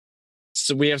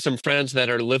So we have some friends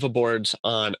that are liveaboards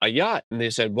on a yacht, and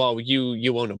they said, "Well,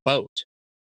 you own a boat."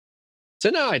 I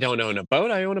said, "No, I don't own a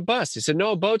boat. I own a bus." He said,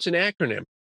 "No, a boat's an acronym.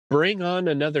 Bring on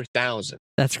another 1,000."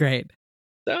 That's great.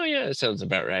 Oh yeah, that sounds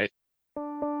about right.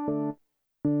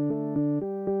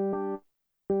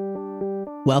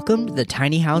 Welcome to the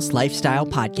Tiny House Lifestyle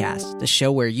Podcast, the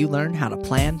show where you learn how to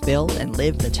plan, build, and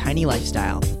live the tiny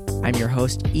lifestyle. I'm your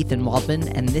host, Ethan Waldman,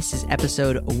 and this is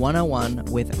episode 101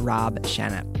 with Rob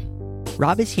Shanap.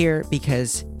 Rob is here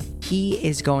because he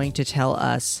is going to tell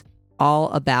us all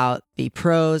about the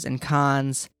pros and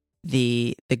cons,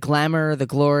 the glamour, the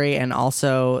glory, and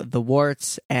also the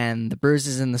warts and the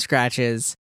bruises and the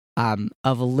scratches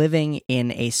of living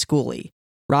in a schoolie.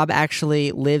 Rob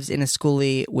actually lives in a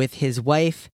schoolie with his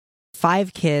wife,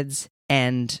 5 kids,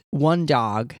 and 1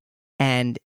 dog,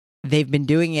 and they've been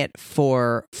doing it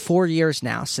for 4 years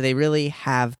now, so they really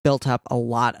have built up a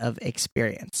lot of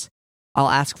experience. I'll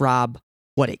ask Rob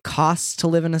what it costs to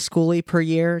live in a schoolie per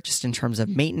year, just in terms of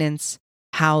maintenance,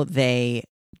 how they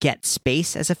get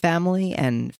space as a family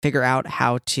and figure out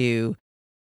how to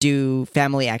do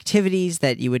family activities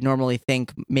that you would normally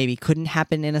think maybe couldn't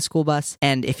happen in a school bus,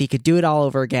 and if he could do it all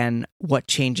over again, what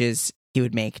changes he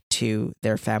would make to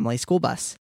their family school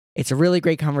bus. It's a really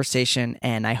great conversation,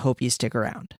 and I hope you stick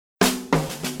around.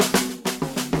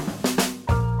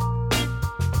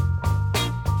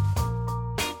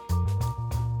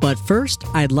 But first,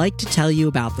 I'd like to tell you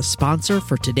about the sponsor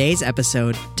for today's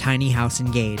episode, Tiny House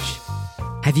Engage.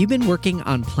 Have you been working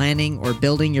on planning or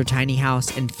building your tiny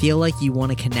house and feel like you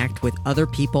want to connect with other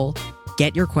people,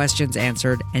 get your questions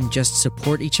answered, and just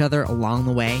support each other along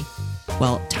the way?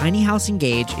 Well, Tiny House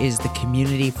Engage is the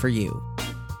community for you.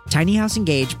 Tiny House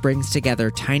Engage brings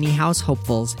together tiny house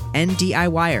hopefuls and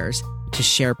DIYers to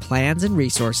share plans and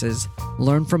resources,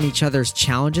 learn from each other's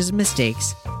challenges and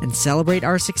mistakes, and celebrate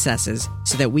our successes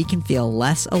so that we can feel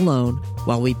less alone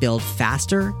while we build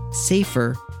faster,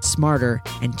 safer, smarter,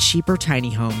 and cheaper tiny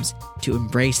homes to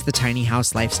embrace the tiny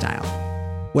house lifestyle.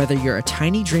 Whether you're a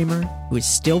tiny dreamer who is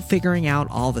still figuring out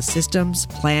all the systems,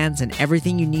 plans, and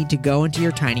everything you need to go into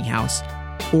your tiny house,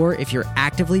 or if you're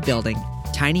actively building,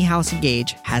 Tiny House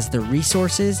Engage has the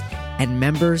resources and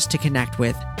members to connect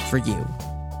with for you.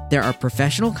 There are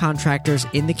professional contractors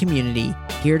in the community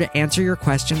here to answer your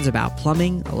questions about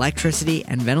plumbing, electricity,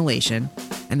 and ventilation,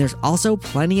 and there's also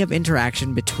plenty of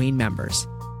interaction between members.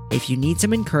 If you need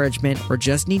some encouragement or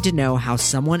just need to know how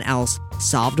someone else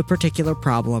solved a particular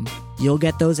problem, you'll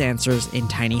get those answers in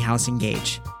Tiny House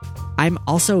Engage. I'm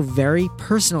also very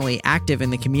personally active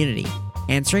in the community,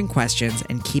 answering questions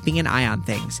and keeping an eye on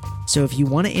things, so if you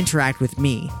want to interact with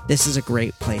me, this is a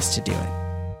great place to do it.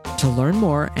 To learn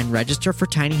more and register for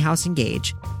Tiny House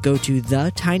Engage, go to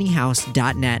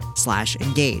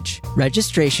thetinyhouse.net/engage.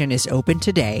 Registration is open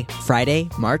today, Friday,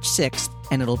 March 6th,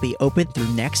 and it'll be open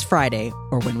through next Friday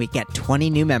or when we get 20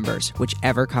 new members,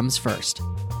 whichever comes first.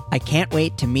 I can't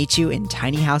wait to meet you in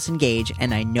Tiny House Engage,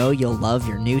 and I know you'll love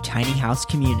your new tiny house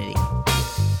community.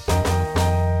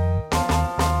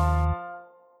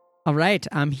 All right,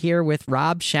 I'm here with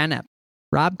Rob Shanap.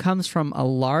 Rob comes from a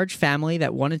large family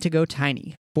that wanted to go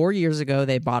tiny. 4 years ago,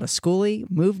 they bought a schoolie,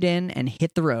 moved in, and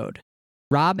hit the road.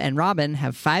 Rob and Robin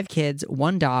have 5 kids,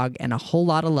 1 dog, and a whole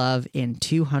lot of love in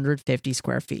 250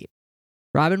 square feet.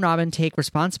 Rob and Robin take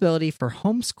responsibility for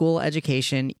homeschool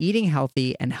education, eating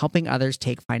healthy, and helping others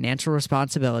take financial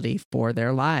responsibility for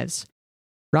their lives.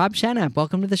 Rob Shanap,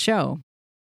 welcome to the show.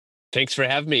 Thanks for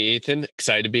having me, Ethan.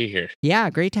 Excited to be here. Yeah,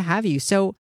 great to have you.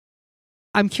 So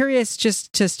I'm curious,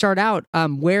 just to start out,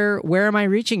 where am I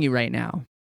reaching you right now?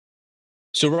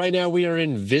 So right now we are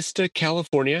in Vista,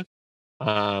 California.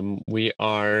 We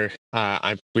are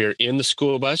in the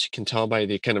school bus. You can tell by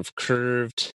the kind of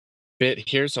curved bit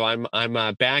here. So I'm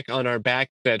back on our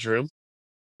back bedroom.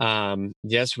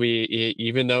 Yes,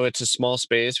 even though it's a small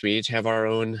space, we each have our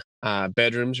own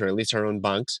bedrooms, or at least our own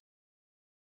bunks.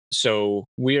 So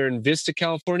we are in Vista,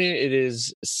 California. It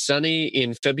is sunny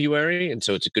in February, and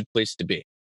so it's a good place to be.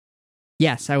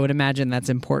 Yes, I would imagine that's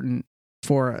important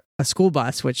for a school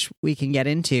bus, which we can get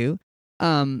into.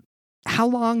 How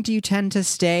long do you tend to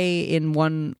stay in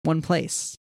one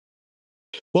place?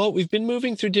 Well, we've been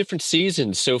moving through different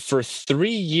seasons. So for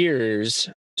 3 years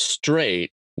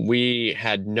straight, we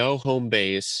had no home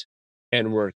base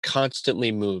and were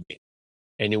constantly moving.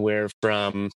 Anywhere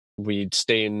from we'd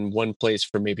stay in one place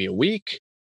for maybe a week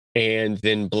and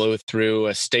then blow through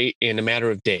a state in a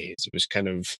matter of days. It was kind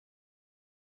of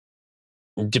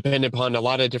dependent upon a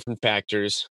lot of different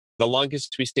factors. The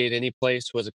longest we stayed any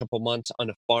place was a couple months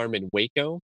on a farm in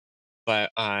Waco.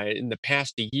 But in the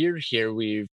past year here,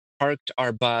 we've parked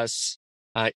our bus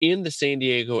in the San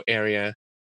Diego area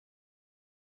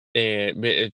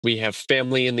and we have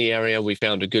family in the area. We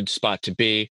found a good spot to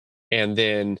be. And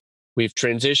then we've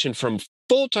transitioned from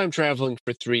full-time traveling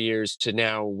for 3 years to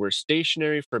now we're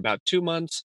stationary for about 2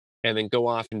 months and then go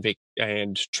off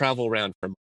and travel around for a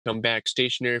month. Come back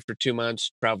stationary for 2 months,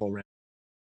 travel around.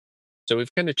 So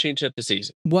we've kind of changed up the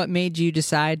season. What made you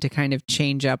decide to kind of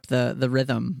change up the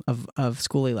rhythm of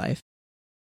schoolie life?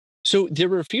 So there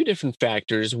were a few different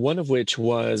factors, one of which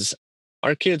was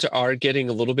our kids are getting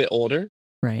a little bit older.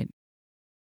 Right.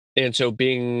 And so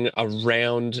being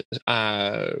around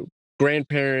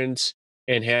grandparents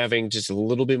and having just a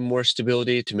little bit more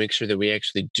stability to make sure that we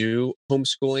actually do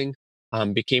homeschooling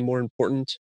became more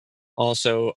important.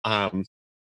 Also, I'm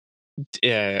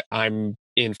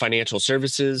in financial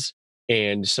services,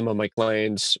 and some of my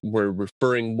clients were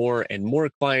referring more and more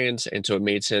clients. And so it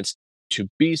made sense to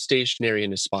be stationary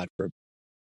in a spot for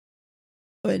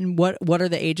And what are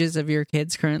the ages of your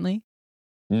kids currently?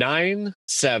 9,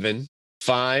 7,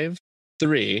 5,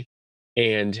 3,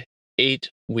 and 8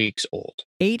 weeks old.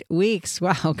 8 weeks.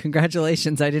 Wow.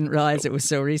 Congratulations. I didn't realize it was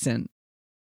so recent.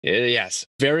 Yes,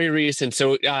 very recent.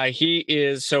 So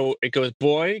so it goes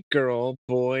boy, girl,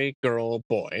 boy, girl,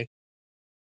 boy.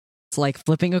 It's like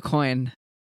flipping a coin.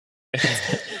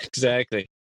 Exactly.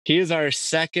 He is our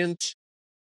second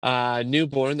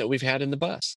newborn that we've had in the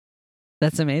bus.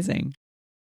 That's amazing.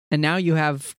 And now you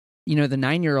have, the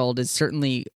 9-year-old is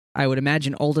certainly, I would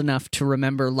imagine, old enough to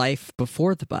remember life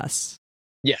before the bus.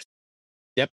 Yes.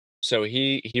 Yep. So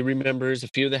he remembers a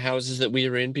few of the houses that we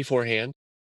were in beforehand.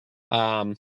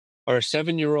 Our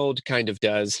 7-year-old kind of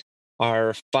does.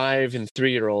 Our 5 and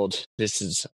 3-year-old, this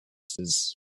is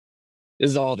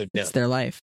all they've done. It's their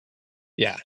life.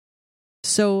 Yeah.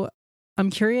 So I'm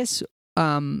curious,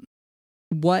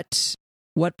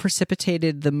 what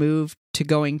precipitated the move to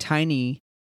going tiny,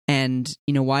 and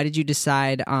why did you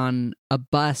decide on a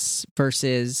bus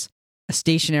versus a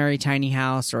stationary tiny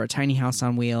house or a tiny house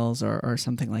on wheels or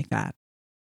something like that?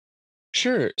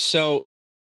 Sure. So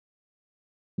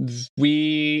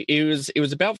it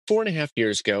was about 4.5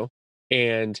 years ago,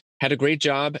 and had a great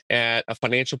job at a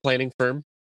financial planning firm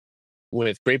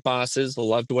with great bosses.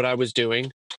 Loved what I was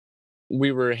doing.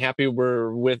 We were happy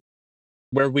with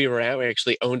where we were at. We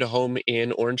actually owned a home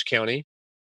in Orange County,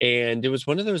 and it was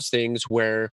one of those things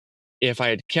where if I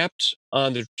had kept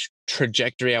on the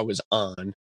trajectory I was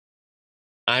on,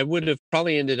 I would have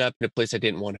probably ended up in a place I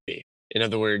didn't want to be. In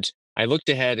other words, I looked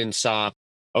ahead and saw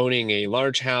owning a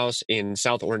large house in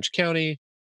South Orange County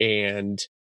and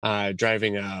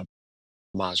driving a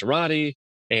Maserati,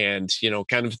 and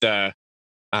kind of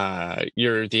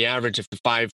you're the average of the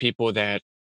 5 people that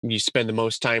you spend the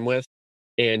most time with,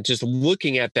 and just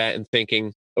looking at that and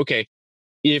thinking, okay,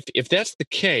 if that's the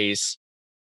case,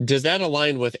 does that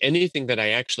align with anything that I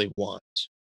actually want?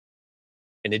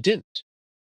 And it didn't.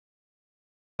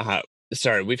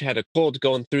 Sorry, we've had a cold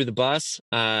going through the bus.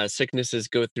 Sicknesses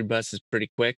go through buses pretty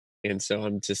quick, and so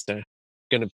I'm just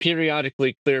going to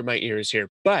periodically clear my ears here.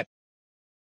 But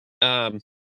that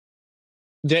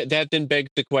then begs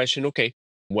the question: okay,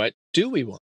 what do we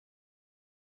want?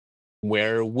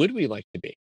 Where would we like to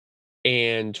be?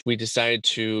 And we decided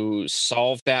to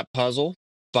solve that puzzle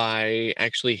by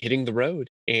actually hitting the road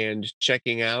and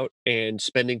checking out and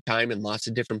spending time in lots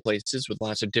of different places with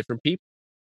lots of different people.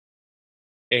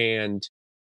 And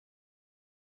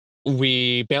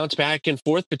we bounced back and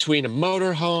forth between a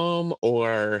motorhome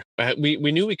or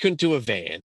we knew we couldn't do a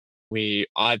van.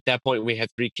 At that point we had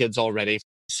 3 kids already,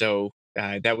 so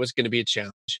that was going to be a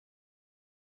challenge.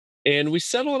 And we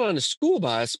settled on a school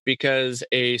bus because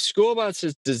a school bus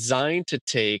is designed to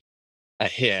take a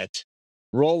hit,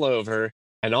 roll over,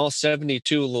 and all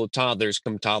 72 little toddlers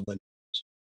come toddling.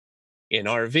 An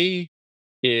RV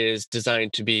is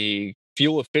designed to be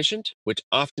fuel efficient, which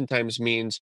oftentimes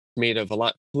means made of a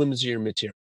lot flimsier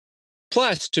material.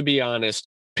 Plus, to be honest,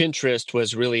 Pinterest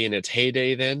was really in its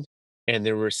heyday then, and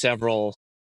there were several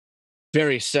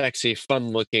very sexy,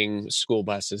 fun-looking school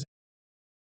buses.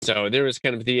 So there was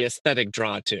kind of the aesthetic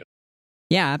draw too.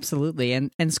 Yeah, absolutely.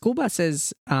 And school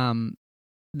buses,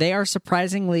 they are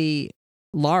surprisingly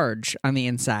large on the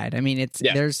inside. I mean,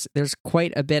 there's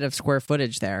quite a bit of square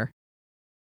footage there.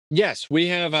 Yes, we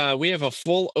have a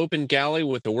full open galley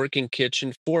with a working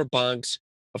kitchen, 4 bunks,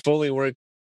 a fully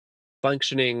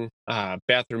functioning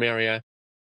bathroom area,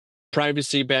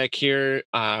 privacy back here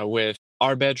with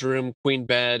our bedroom, queen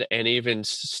bed, and even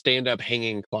stand-up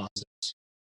hanging closets.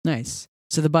 Nice.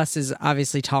 So the bus is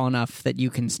obviously tall enough that you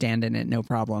can stand in it, no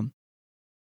problem.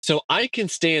 So I can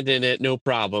stand in it, no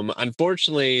problem.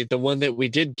 Unfortunately, the one that we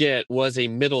did get was a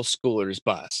middle schooler's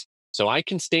bus. So I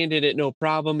can stand in it, no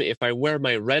problem. If I wear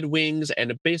my Red Wings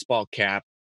and a baseball cap,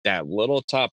 that little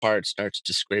top part starts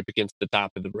to scrape against the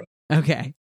top of the road.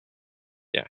 Okay.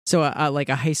 Yeah. So like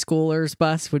a high schooler's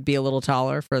bus would be a little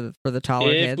taller for the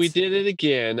taller kids? If we did it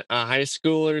again, a high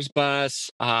schooler's bus,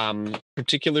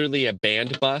 particularly a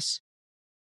band bus,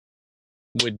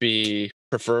 would be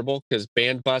preferable because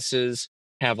band buses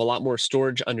have a lot more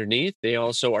storage underneath. They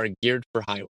also are geared for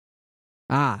highway.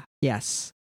 Ah,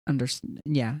 yes.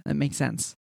 Yeah, that makes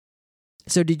sense.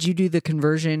 So did you do the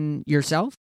conversion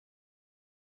yourself?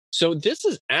 So this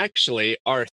is actually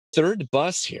our third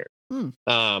bus here.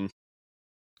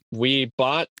 We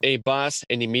bought a bus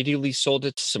and immediately sold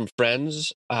it to some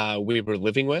friends we were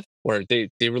living with, or they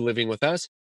were living with us.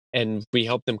 And we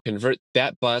helped them convert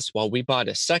that bus while we bought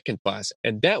a second bus.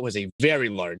 And that was a very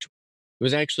large one. It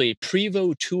was actually a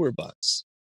Prevost tour bus.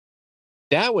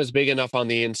 That was big enough on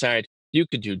the inside. You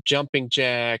could do jumping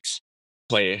jacks,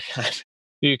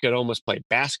 you could almost play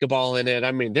basketball in it.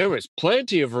 I mean, there was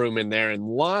plenty of room in there and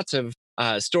lots of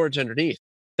storage underneath.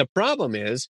 The problem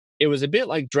is, it was a bit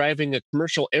like driving a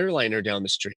commercial airliner down the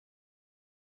street.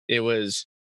 It was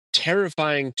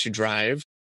terrifying to drive.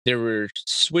 There were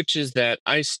switches that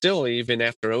I still, even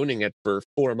after owning it for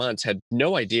 4 months, had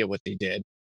no idea what they did.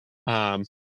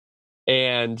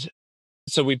 And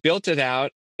so we built it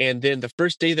out. And then the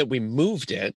first day that we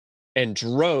moved it and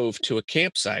drove to a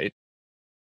campsite,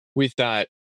 we thought,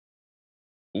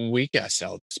 we got to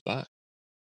sell this bus.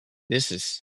 This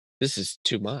is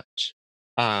too much.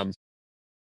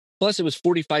 Plus, it was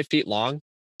 45 feet long.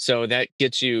 So that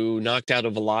gets you knocked out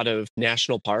of a lot of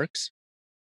national parks.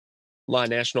 A lot of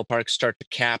national parks start to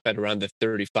cap at around the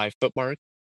 35-foot mark.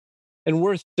 And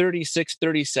we're 36,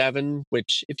 37,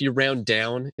 which if you round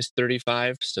down is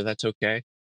 35, so that's okay.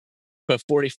 But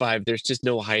 45, there's just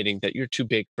no hiding that you're too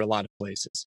big for a lot of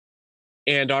places.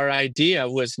 And our idea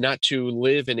was not to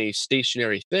live in a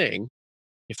stationary thing.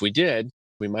 If we did,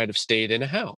 we might have stayed in a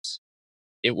house.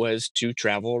 It was to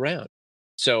travel around.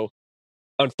 So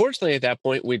unfortunately, at that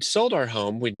point, we'd sold our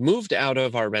home. We'd moved out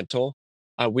of our rental.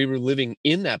 We were living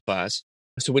in that bus.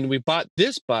 So when we bought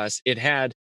this bus, it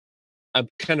had a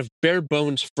kind of bare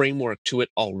bones framework to it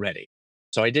already.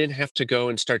 So I didn't have to go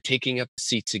and start taking up the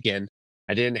seats again.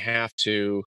 I didn't have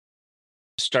to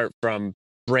start from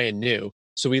brand new.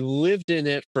 So we lived in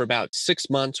it for about 6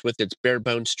 months with its bare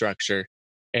bone structure.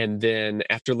 And then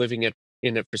after living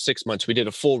in it for 6 months, we did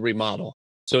a full remodel.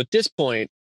 So at this point,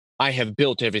 I have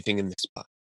built everything in this bus.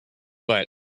 But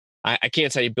I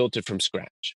can't say I built it from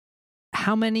scratch.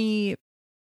 How many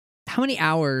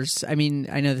hours? I mean,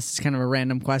 I know this is kind of a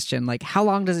random question. Like, how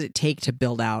long does it take to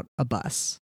build out a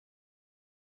bus?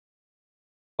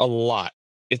 A lot.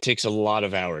 It takes a lot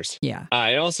of hours. Yeah.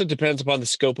 It also depends upon the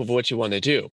scope of what you want to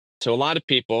do. So a lot of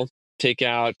people take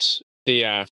out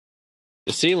the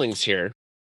ceilings here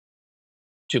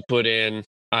to put in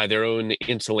their own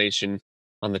insulation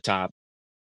on the top.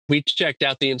 We checked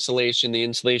out the insulation. The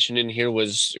insulation in here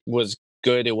was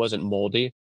good. It wasn't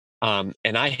moldy. And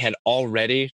I had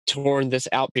already torn this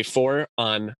out before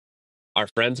on our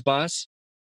friend's bus.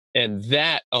 And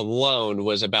that alone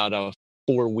was about a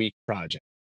 4-week project.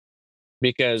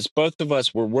 Because both of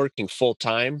us were working full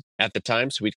time at the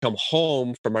time. So we'd come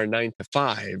home from our 9 to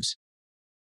 5s,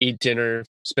 eat dinner,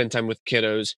 spend time with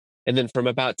kiddos. And then from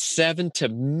about 7 to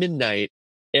midnight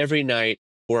every night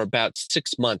for about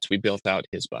 6 months, we built out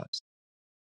his bus.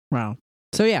 Wow.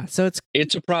 So yeah, so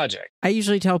it's a project. I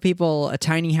usually tell people a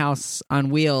tiny house on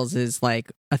wheels is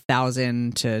like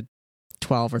 1,000 to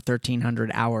 12 or 1,300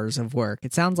 hours of work.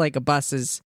 It sounds like a bus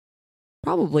is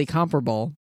probably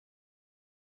comparable,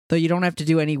 though you don't have to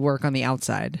do any work on the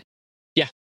outside.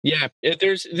 Yeah.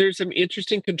 There's some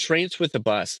interesting constraints with the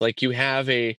bus. Like you have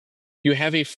a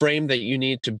frame that you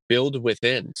need to build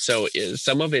within. So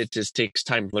some of it just takes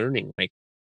time learning. Like,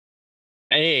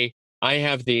 I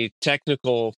have the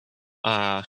technical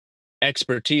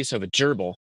expertise of a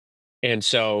gerbil. And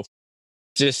so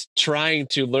just trying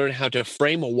to learn how to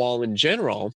frame a wall in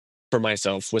general for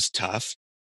myself was tough.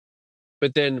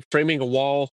 But then framing a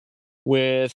wall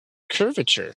with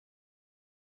curvature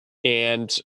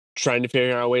and trying to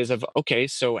figure out ways of, okay,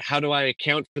 so how do I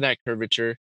account for that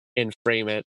curvature and frame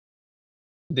it?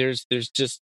 There's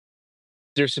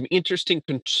some interesting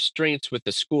constraints with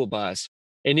the school bus,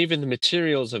 and even the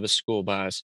materials of a school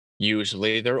bus.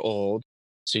 Usually they're old.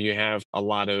 So you have a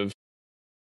lot of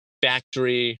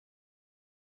factory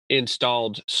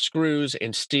installed screws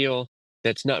and steel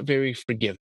that's not very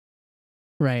forgiving.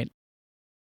 Right.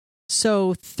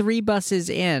 So 3 buses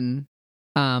in,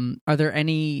 are there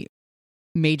any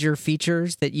major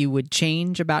features that you would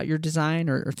change about your design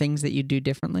or things that you do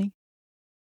differently?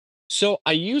 So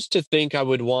I used to think I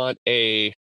would want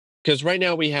because right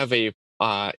now we have a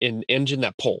an engine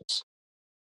that pulls,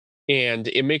 and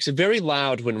it makes it very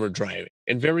loud when we're driving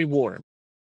and very warm,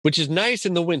 which is nice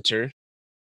in the winter,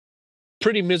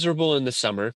 pretty miserable in the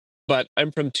summer. But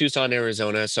I'm from Tucson,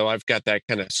 Arizona, so I've got that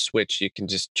kind of switch you can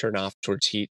just turn off towards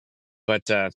heat. But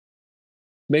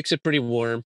makes it pretty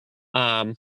warm.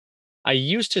 I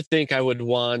used to think I would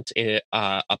want a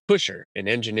pusher, an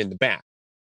engine in the back.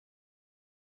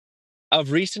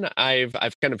 Of recent, I've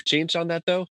kind of changed on that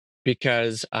though,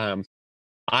 because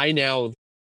I now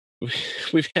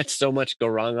we've had so much go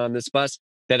wrong on this bus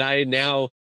that I now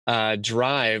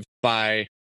drive by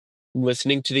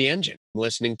listening to the engine,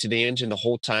 the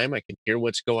whole time. I can hear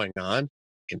what's going on,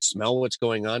 can smell what's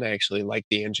going on. I actually like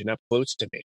the engine up close to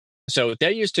me. So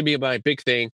that used to be my big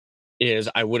thing, is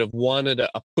I would have wanted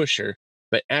a pusher,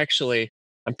 but actually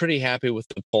I'm pretty happy with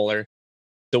the Polar.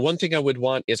 The one thing I would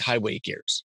want is highway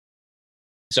gears.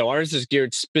 So ours is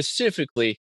geared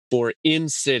specifically for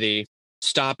in-city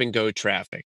stop and go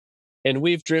traffic. And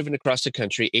we've driven across the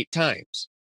country 8 times,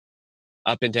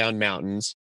 up and down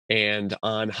mountains and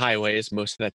on highways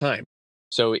most of that time.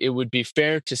 So it would be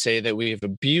fair to say that we have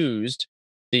abused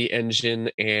the engine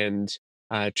and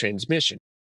transmission.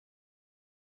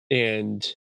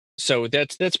 And so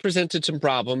that's presented some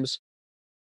problems.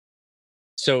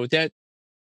 So that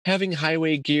having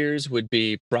highway gears would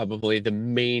be probably the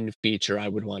main feature I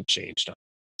would want changed on.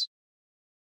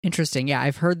 Interesting. Yeah,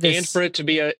 I've heard this. And for it to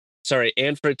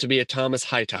be a Thomas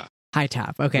high top. High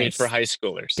top. Okay. Made for high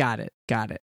schoolers. Got it.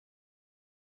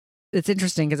 It's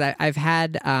interesting because I've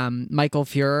had Michael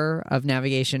Fuhrer of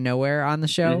Navigation Nowhere on the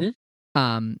show.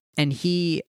 Mm-hmm.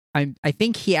 And I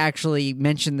think he actually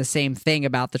mentioned the same thing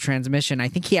about the transmission. I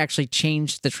think he actually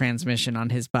changed the transmission on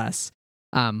his bus,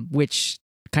 which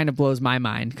kind of blows my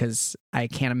mind because I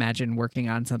can't imagine working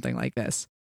on something like this.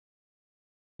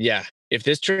 Yeah. If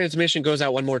this transmission goes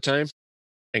out one more time,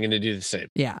 I'm going to do the same.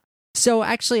 Yeah. So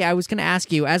actually, I was going to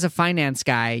ask you, as a finance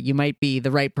guy, you might be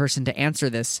the right person to answer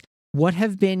this. What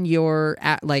have been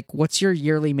what's your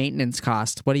yearly maintenance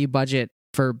cost? What do you budget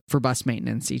for bus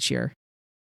maintenance each year?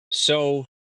 So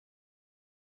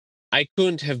I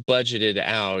couldn't have budgeted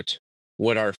out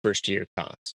what our first year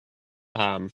cost.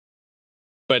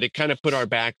 But it kind of put our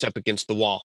backs up against the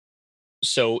wall.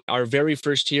 So our very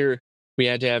first year, we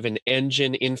had to have an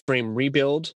engine in-frame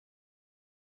rebuild,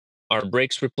 our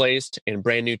brakes replaced, and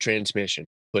brand new transmission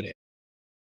put in.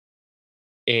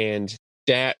 And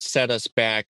that set us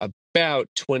back about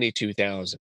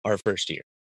 $22,000 our first year.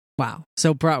 Wow.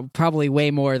 So probably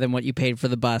way more than what you paid for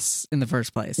the bus in the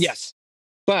first place. Yes.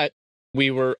 But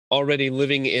we were already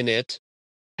living in it,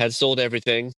 had sold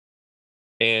everything,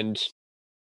 and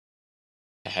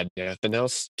I had nothing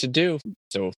else to do.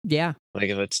 So yeah,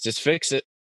 let's just fix it.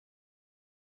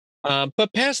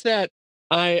 But past that,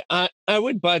 I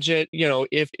would budget,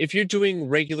 if you're doing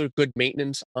regular good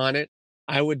maintenance on it,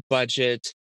 I would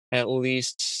budget at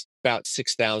least about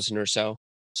 $6,000 or so.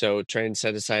 So try and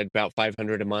set aside about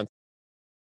 $500 a month.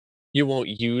 You won't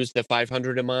use the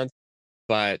 $500 a month,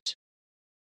 but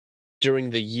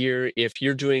during the year, if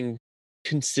you're doing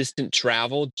consistent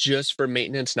travel just for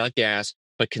maintenance, not gas,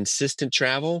 but consistent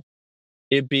travel,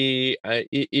 it'd be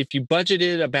if you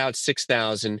budgeted about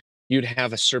 $6,000, you'd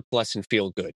have a surplus and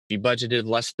feel good. If you budgeted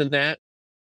less than that,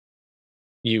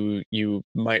 you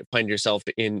might find yourself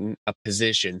in a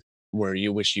position where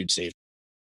you wish you'd saved.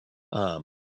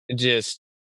 It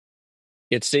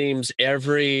seems if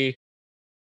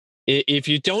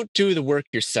you don't do the work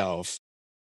yourself,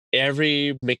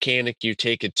 every mechanic you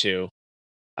take it to,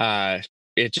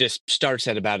 it just starts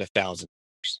at about $1,000.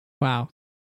 Wow.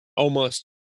 Almost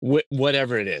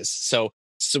whatever it is. So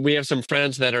we have some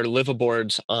friends that are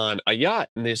liveaboards on a yacht,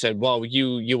 and they said, well,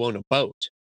 you own a boat. I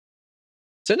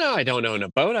said, no, I don't own a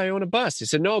boat. I own a bus. He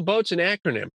said, no, a boat's an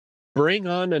acronym. Bring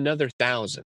on another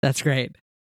 1,000. That's great.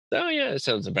 Oh, yeah, that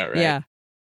sounds about right. Yeah.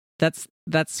 That's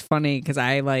funny because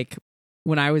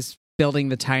when I was building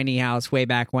the tiny house way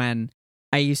back when,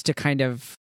 I used to kind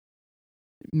of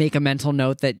make a mental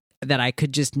note that I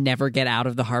could just never get out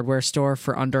of the hardware store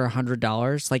for under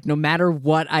 $100. Like no matter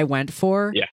what I went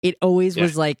for, it always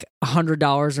was like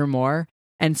 $100 or more.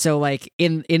 And so like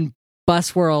in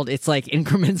bus world, it's like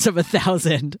increments of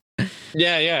 1,000.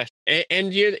 Yeah.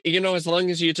 And as long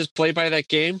as you just play by that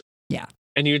game. Yeah.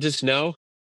 And you just know,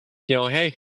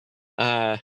 hey,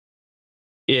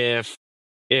 if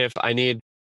I need,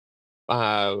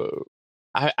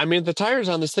 I mean, the tires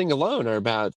on this thing alone are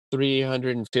about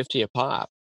 $350 a pop.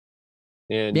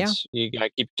 And you got to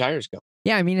keep your tires going.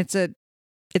 Yeah, I mean, it's a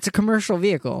commercial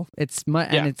vehicle.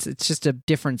 And it's just a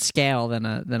different scale than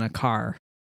a car.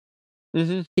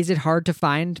 Mm-hmm. Is it hard to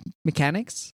find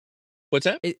mechanics? What's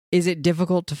that? Is it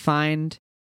difficult to find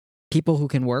people who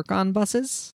can work on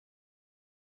buses?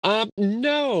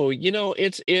 No, you know,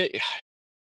 you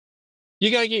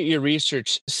gotta get your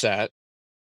research set.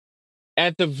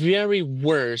 At the very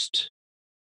worst,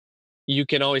 you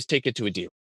can always take it to a dealer.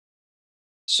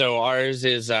 So our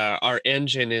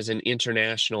engine is an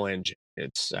international engine.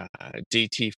 It's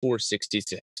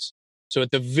DT466. So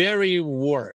at the very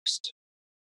worst,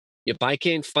 if I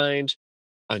can't find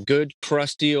a good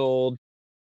crusty old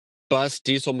bus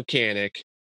diesel mechanic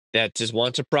that just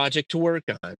wants a project to work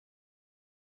on,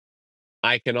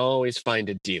 I can always find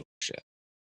a dealership.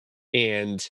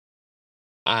 And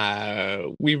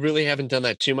we really haven't done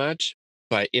that too much,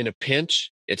 but in a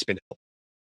pinch, it's been helpful.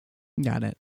 Got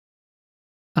it.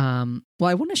 Well,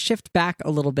 I want to shift back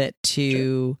a little bit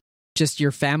to just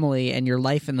your family and your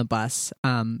life in the bus.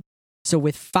 So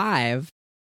with 5,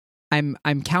 I'm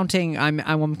counting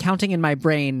in my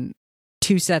brain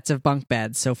 2 sets of bunk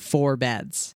beds, so 4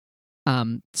 beds.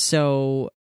 So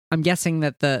I'm guessing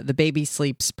that the baby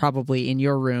sleeps probably in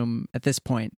your room at this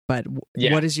point, but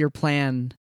what is your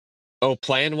plan? Oh,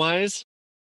 plan-wise?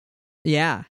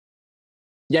 Yeah.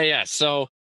 Yeah. So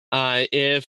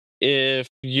if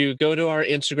you go to our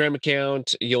Instagram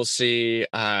account, you'll see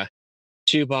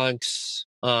 2 bunks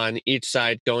on each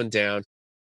side going down.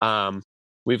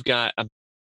 We've got a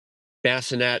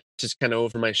bassinet just kind of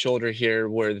over my shoulder here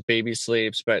where the baby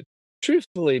sleeps, but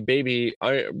truthfully, we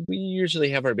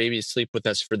usually have our babies sleep with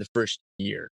us for the first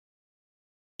year.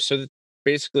 So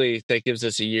basically, that gives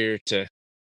us a year to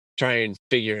try and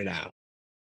figure it out.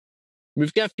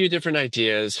 We've got a few different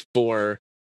ideas for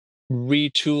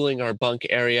retooling our bunk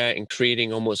area and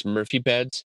creating almost Murphy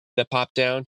beds that pop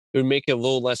down. It would make it a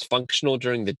little less functional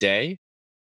during the day,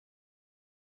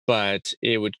 but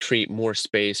it would create more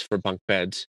space for bunk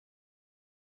beds.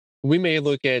 We may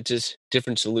look at just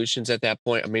different solutions at that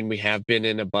point. I mean, we have been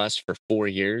in a bus for 4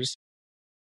 years.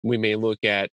 We may look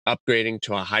at upgrading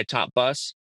to a high top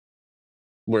bus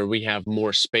where we have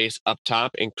more space up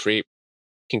top and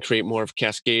can create more of a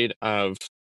cascade of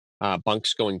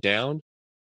bunks going down.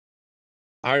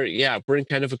 We're in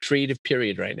kind of a creative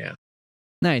period right now.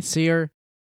 Nice. So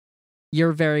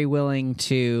you're very willing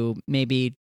to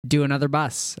maybe do another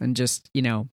bus and just,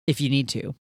 if you need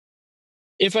to.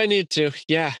 If I need to,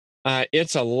 yeah.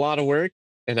 It's a lot of work,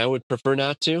 and I would prefer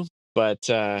not to, but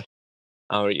we're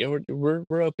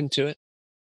open to it.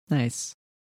 Nice.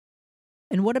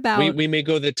 And what about we may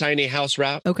go the tiny house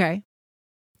route? Okay,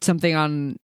 something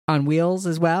on wheels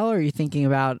as well. Or are you thinking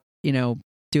about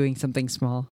doing something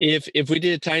small? If we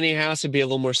did a tiny house, it'd be a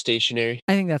little more stationary.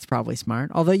 I think that's probably smart.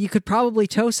 Although you could probably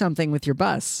tow something with your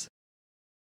bus.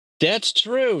 That's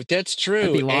true.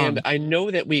 And I know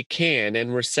that we can,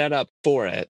 and we're set up for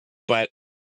it. But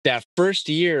that first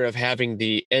year of having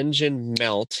the engine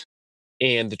melt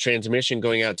and the transmission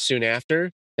going out soon after,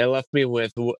 that left me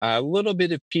with a little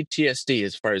bit of PTSD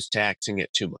as far as taxing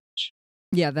it too much.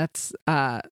 Yeah, that's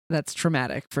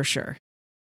traumatic for sure.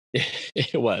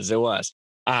 It was.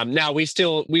 Now we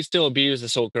still abuse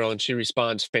this old girl, and she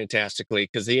responds fantastically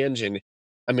because the engine,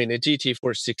 I mean, a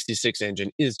GT466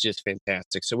 engine is just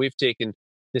fantastic. So we've taken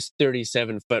this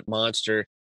 37-foot monster,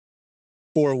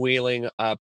 4-wheeling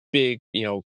up big,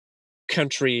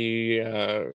 country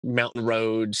mountain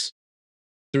roads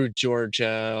through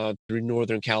Georgia, through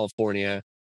Northern California.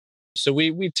 So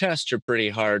we test her pretty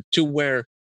hard to where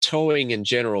towing in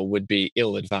general would be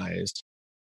ill-advised.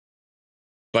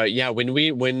 But yeah, when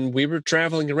we were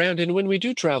traveling around, and when we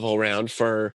do travel around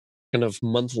for kind of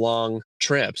month-long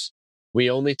trips, we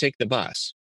only take the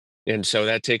bus. And so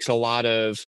that takes a lot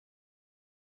of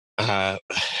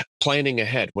planning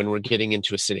ahead when we're getting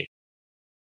into a city.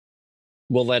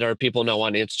 We'll let our people know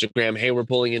on Instagram, hey, we're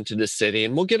pulling into this city,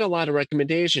 and we'll get a lot of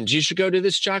recommendations. You should go to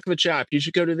this chocolate shop. You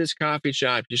should go to this coffee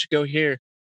shop. You should go here.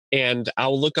 And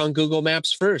I'll look on Google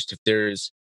Maps first if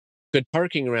there's good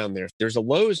parking around there. If there's a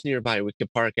Lowe's nearby, we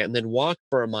could park at and then walk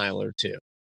for a mile or two.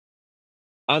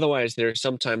 Otherwise, there are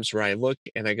some times where I look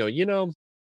and I go,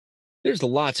 there's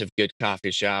lots of good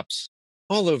coffee shops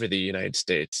all over the United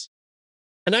States.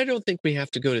 And I don't think we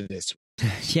have to go to this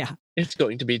one. Yeah. It's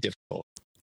going to be difficult.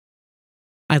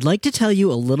 I'd like to tell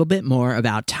you a little bit more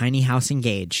about Tiny House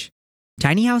Engage.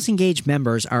 Tiny House Engage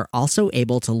members are also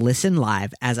able to listen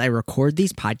live as I record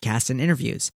these podcasts and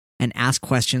interviews and ask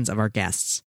questions of our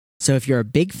guests. So if you're a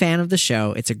big fan of the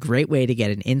show, it's a great way to get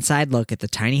an inside look at the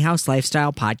Tiny House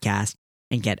Lifestyle podcast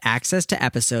and get access to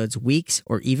episodes weeks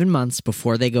or even months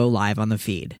before they go live on the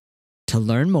feed. To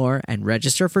learn more and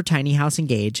register for Tiny House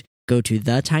Engage, go to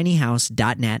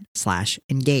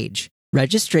thetinyhouse.net/engage.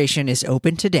 Registration is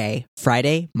open today,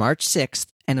 Friday, March 6th,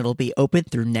 and it'll be open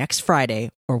through next Friday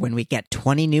or when we get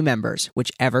 20 new members,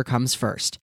 whichever comes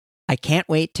first. I can't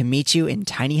wait to meet you in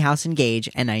Tiny House Engage,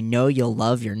 and I know you'll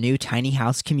love your new tiny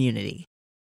house community.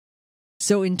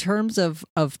 So in terms of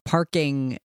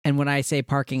parking, and when I say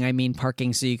parking, I mean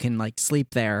parking so you can like sleep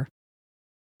there.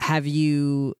 Have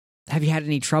you had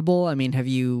any trouble? I mean, have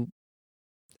you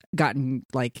gotten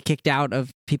like kicked out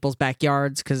of people's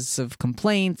backyards because of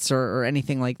complaints or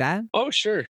anything like that? Oh,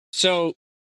 sure. So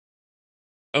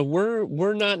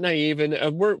we're not naive,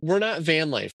 and we're not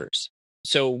van lifers,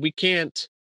 so we can't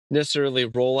necessarily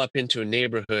roll up into a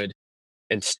neighborhood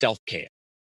and stealth camp.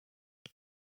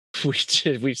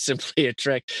 We simply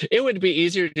attract. It would be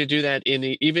easier to do that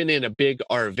even in a big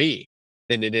RV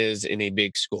than it is in a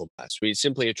big school bus. We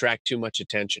simply attract too much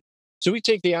attention. So we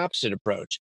take the opposite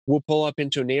approach. We'll pull up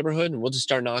into a neighborhood and we'll just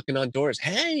start knocking on doors.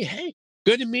 Hey,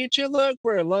 good to meet you. Look,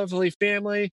 we're a lovely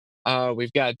family.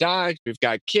 We've got dogs. We've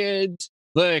got kids.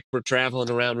 Look, we're traveling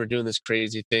around. We're doing this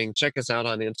crazy thing. Check us out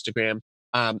on Instagram.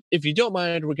 If you don't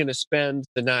mind, we're going to spend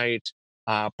the night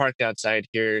parked outside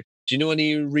here. Do you know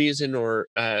any reason or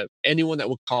anyone that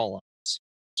will call us?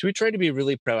 So we try to be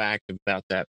really proactive about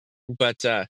that. But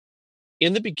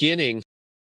in the beginning,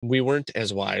 we weren't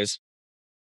as wise.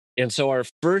 And so our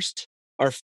first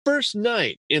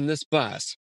night in this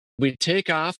bus, we take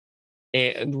off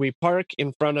and we park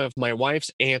in front of my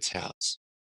wife's aunt's house.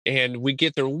 And we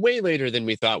get there way later than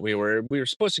we thought we were. We were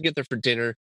supposed to get there for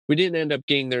dinner. We didn't end up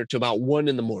getting there till about 1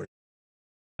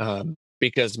 a.m.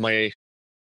 Because my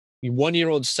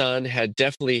 1-year-old son had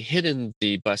definitely hidden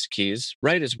the bus keys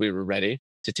right as we were ready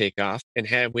to take off, and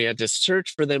we had to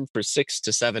search for them for 6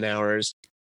 to 7 hours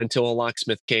until a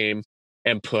locksmith came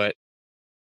and put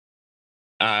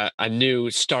a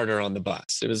new starter on the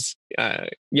bus. It was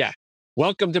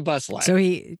welcome to bus life. So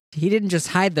he didn't just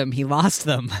hide them; he lost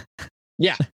them.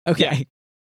 Yeah. Okay.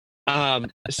 Yeah.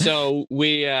 So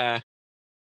we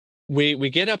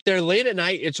get up there late at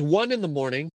night. It's 1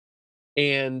 a.m,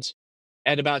 and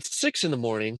at about 6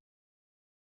 a.m,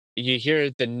 you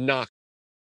hear the knock,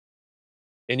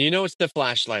 and you know it's the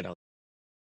flashlight on.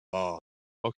 Oh,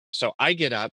 okay. So I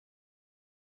get up,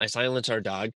 I silence our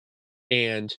dog,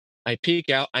 and I peek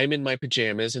out. I'm in my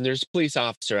pajamas, and there's a police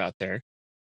officer out there,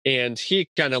 and he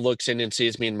kind of looks in and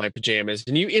sees me in my pajamas,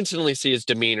 and you instantly see his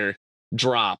demeanor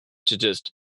drop to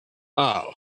just,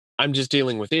 oh, I'm just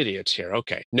dealing with idiots here.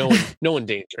 Okay, no one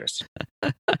dangerous.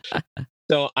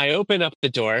 So I open up the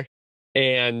door,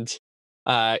 and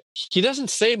he doesn't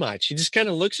say much. He just kind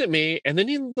of looks at me, and then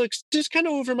he looks just kind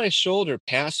of over my shoulder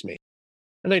past me.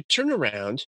 And I turn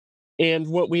around, and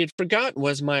what we had forgotten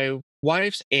was my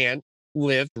wife's aunt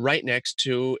lived right next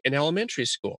to an elementary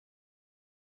school.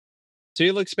 So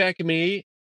he looks back at me,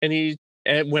 and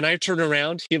when I turn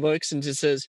around, he looks and just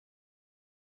says,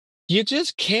 "You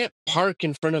just can't park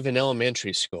in front of an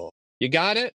elementary school. You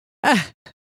got it?"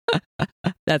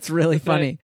 That's really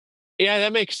funny. Yeah,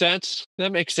 that makes sense.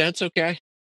 Okay.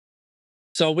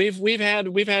 So we've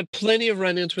had plenty of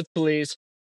run-ins with police.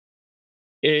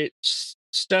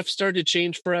 Stuff started to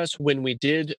change for us when we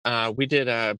did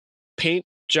a paint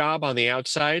job on the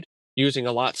outside using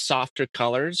a lot softer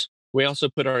colors. We also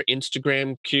put our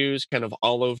Instagram cues kind of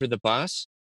all over the bus.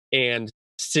 And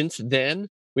since then,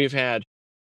 we've had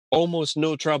almost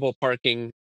no trouble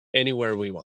parking anywhere we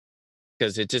want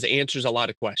because it just answers a lot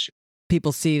of questions.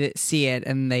 People see it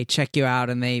and they check you out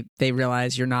and they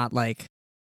realize you're not like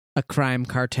a crime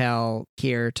cartel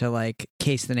here to like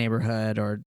case the neighborhood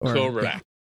or correct.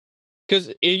 Because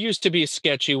it used to be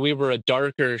sketchy. We were a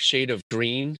darker shade of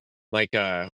green, like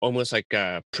almost like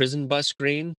a prison bus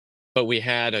green, but we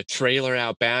had a trailer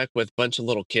out back with a bunch of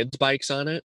little kids' bikes on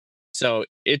it. So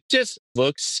it just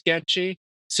looks sketchy.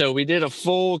 So we did a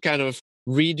full kind of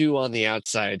redo on the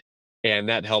outside, and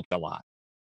that helped a lot.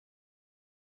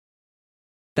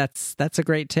 That's a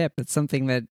great tip. It's something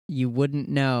that you wouldn't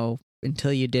know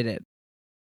until you did it.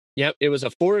 Yep, it was a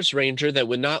forest ranger that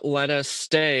would not let us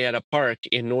stay at a park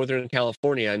in Northern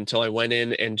California until I went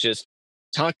in and just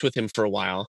talked with him for a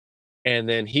while. And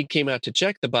then he came out to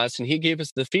check the bus, and he gave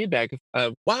us the feedback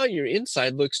of, wow, your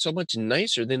inside looks so much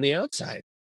nicer than the outside.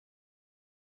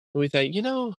 And we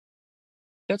thought,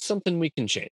 that's something we can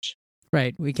change.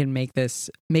 Right. We can make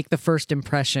the first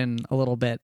impression a little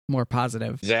bit more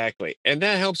positive. Exactly. And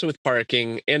that helps with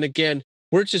parking. And again,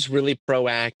 we're just really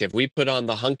proactive. We put on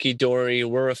the hunky-dory.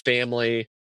 We're a family.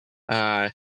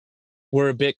 We're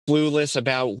a bit clueless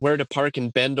about where to park in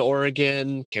Bend,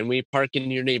 Oregon. Can we park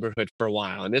in your neighborhood for a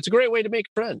while? And it's a great way to make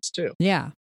friends, too.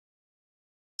 Yeah.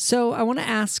 So I want to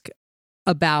ask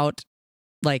about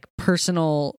like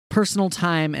personal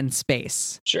time and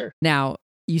space. Sure. Now,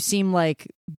 you seem like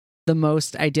the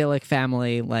most idyllic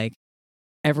family. Like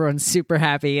everyone's super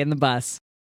happy in the bus.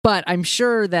 But I'm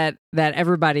sure that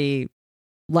everybody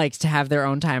likes to have their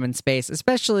own time and space,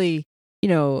 especially,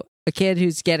 a kid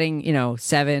who's getting,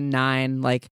 7, 9,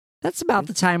 like that's about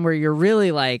the time where you're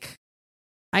really like,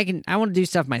 I want to do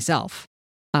stuff myself.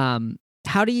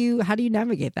 How do you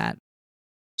navigate that?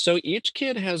 So each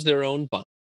kid has their own bunk.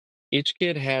 Each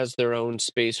kid has their own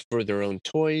space for their own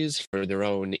toys, for their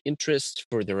own interests,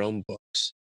 for their own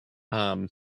books. Um,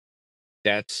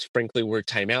 that's frankly where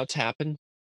timeouts happen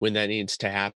when that needs to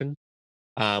happen.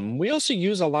 We also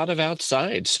use a lot of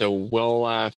outside. So we'll,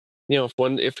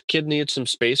 if a kid needs some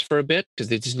space for a bit because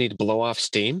they just need to blow off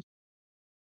steam,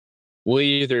 we'll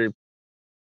either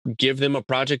give them a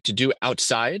project to do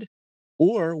outside,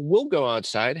 or we'll go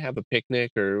outside, have a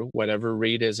picnic or whatever,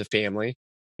 read as a family,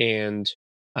 and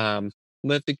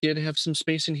let the kid have some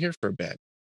space in here for a bit.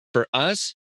 For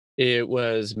us, it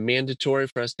was mandatory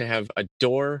for us to have a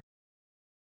door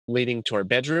leading to our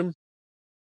bedroom,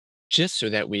 just so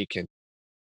that we can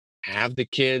have the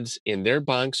kids in their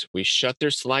bunks. We shut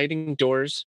their sliding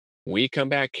doors. We come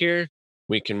back here.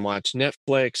 We can watch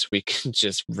Netflix. We can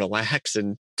just relax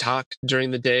and talk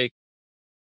during the day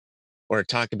or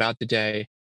talk about the day.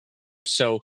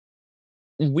 So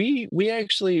we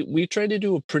try to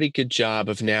do a pretty good job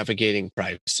of navigating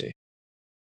privacy.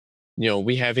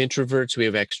 We have introverts, we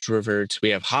have extroverts, we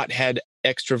have hothead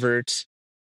extroverts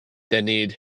that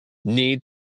need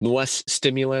less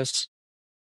stimulus.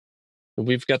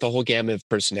 We've got the whole gamut of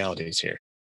personalities here.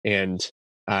 And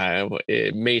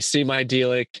it may seem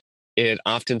idyllic. It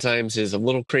oftentimes is a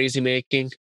little crazy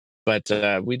making, but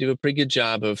we do a pretty good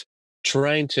job of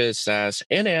trying to assess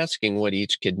and asking what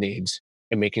each kid needs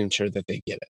and making sure that they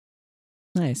get it.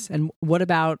 Nice. And what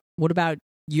about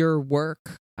your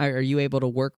work? Are you able to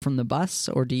work from the bus,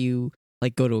 or do you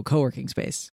like go to a co-working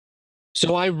space?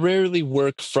 So I rarely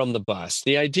work from the bus.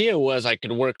 The idea was I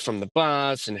could work from the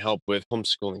bus and help with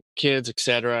homeschooling kids,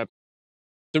 etc.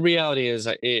 The reality is,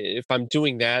 if I'm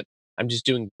doing that, I'm just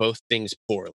doing both things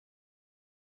poorly.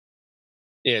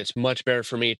 It's much better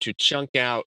for me to chunk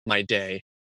out my day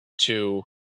to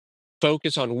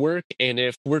focus on work. And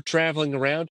if we're traveling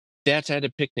around, that's at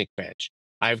a picnic bench.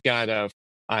 I've got a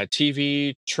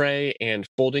TV tray and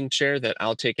folding chair that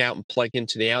I'll take out and plug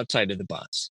into the outside of the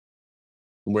bus,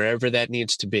 wherever that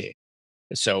needs to be.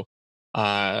 So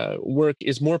work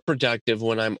is more productive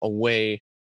when I'm away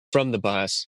from the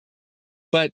bus,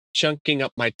 but chunking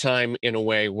up my time in a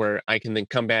way where I can then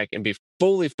come back and be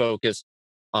fully focused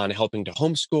on helping to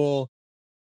homeschool,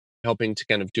 helping to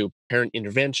kind of do parent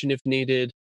intervention if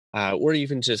needed, or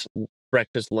even just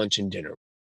breakfast, lunch, and dinner.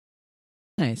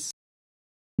 Nice.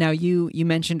 Now, you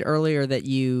mentioned earlier that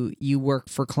you work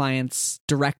for clients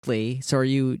directly. So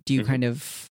do you kind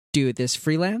of do this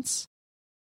freelance?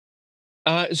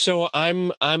 So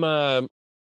I'm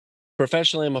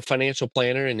professionally, I'm a financial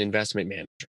planner and investment manager.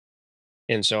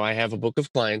 And so I have a book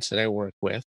of clients that I work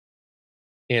with.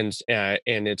 And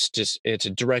it's a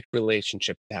direct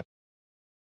relationship that.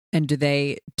 And do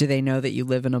they know that you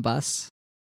live in a bus?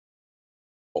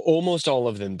 Almost all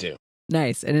of them do.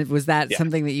 Nice. And was that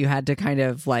something that you had to kind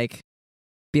of like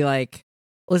be like,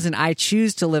 listen, I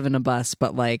choose to live in a bus,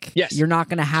 but like, yes, you're not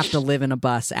going to have to live in a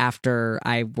bus after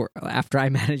I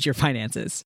manage your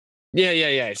finances.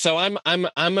 Yeah. So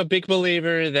I'm a big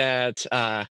believer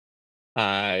that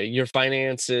your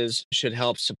finances should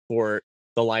help support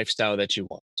the lifestyle that you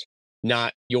want,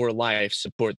 not your life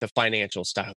support the financial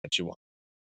style that you want.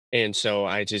 And so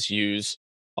I just use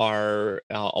our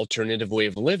alternative way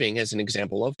of living as an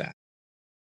example of that.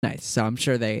 Nice. So I'm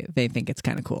sure they think it's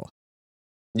kind of cool.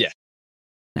 Yeah.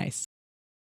 Nice.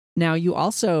 Now you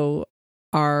also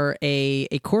are a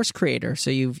course creator,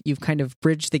 so you've kind of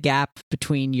bridged the gap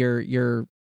between your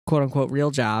quote unquote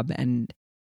real job, and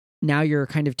now you're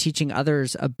kind of teaching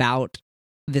others about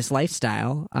this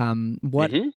lifestyle.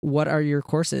 What are your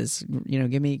courses?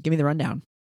 Give me the rundown.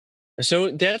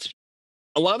 So that's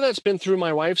a lot of that's been through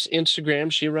my wife's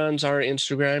Instagram. She runs our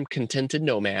Instagram, Contented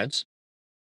Nomads.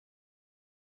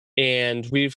 And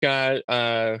we've got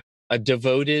a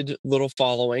devoted little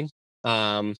following,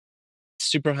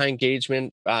 super high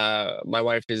engagement. My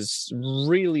wife is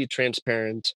really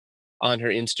transparent on her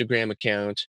Instagram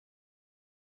account.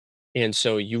 And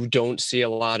so you don't see a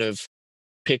lot of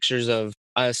pictures of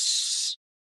us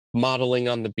modeling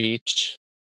on the beach.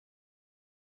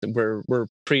 We're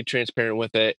pretty transparent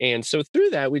with it. And so through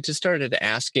that, we just started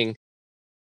asking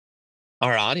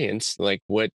our audience, like,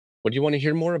 what do you want to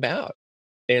hear more about?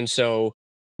 And so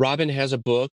Robin has a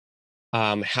book,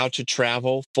 How to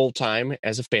Travel Full-Time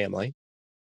as a Family.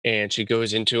 And she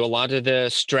goes into a lot of the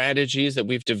strategies that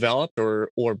we've developed or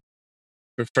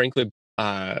frankly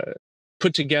uh,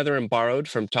 put together and borrowed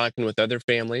from talking with other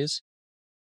families,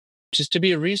 just to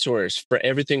be a resource for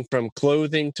everything from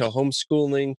clothing to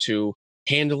homeschooling to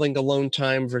handling alone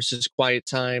time versus quiet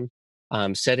time,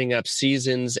 setting up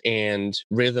seasons and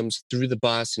rhythms through the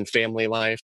bus and family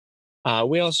life.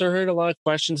 We also heard a lot of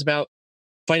questions about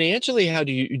financially, how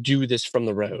do you do this from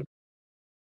the road?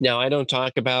 Now, I don't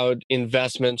talk about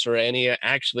investments or any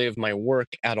actually of my work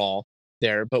at all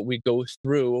there, but we go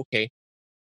through, okay,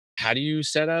 how do you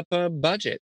set up a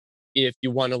budget if you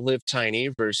want to live tiny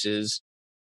versus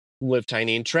live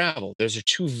tiny and travel? Those are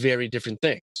two very different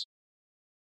things.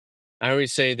 I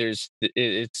always say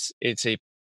it's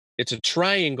a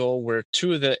triangle where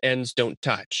two of the ends don't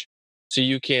touch. So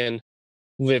you can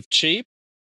live cheap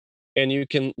and you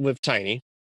can live tiny.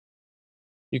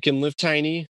 You can live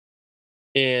tiny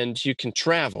and you can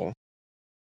travel.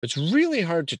 It's really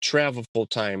hard to travel full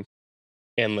time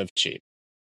and live cheap.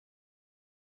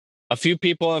 A few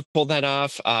people have pulled that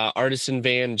off. Artisan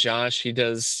Van Josh, he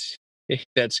does,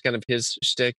 that's kind of his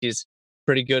shtick. He's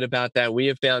pretty good about that. We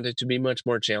have found it to be much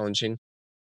more challenging.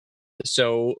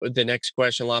 So the next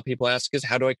question a lot of people ask is,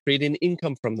 how do I create an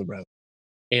income from the road?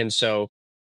 And so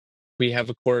we have,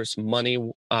 of course, money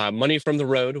from the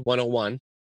road 101,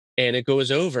 and it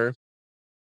goes over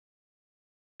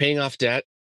paying off debt,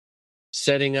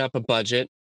 setting up a budget,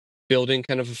 building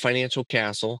kind of a financial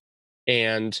castle,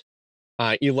 and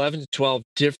 11 to 12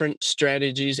 different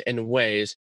strategies and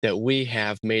ways that we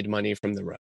have made money from the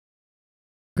road.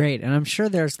 Great. And I'm sure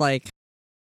there's like,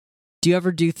 do you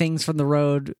ever do things from the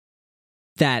road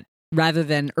that rather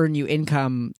than earn you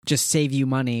income, just save you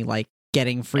money, like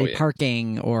getting free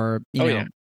parking or, you know,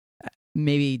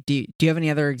 maybe do you have any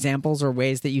other examples or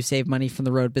ways that you save money from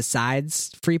the road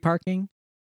besides free parking?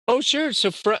 Oh, sure.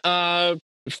 So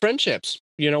friendships,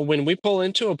 you know, when we pull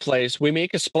into a place, we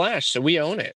make a splash. So we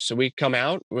own it. So we come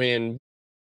out and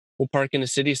we'll park in the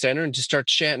city center and just start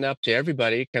chatting up to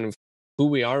everybody, kind of who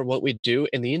we are, what we do.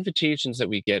 And the invitations that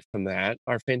we get from that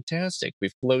are fantastic.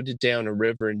 We've floated down a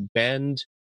river in Bend,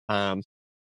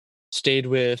 stayed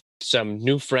with some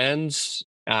new friends,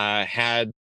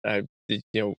 had a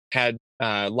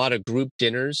lot of group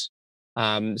dinners.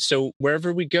 So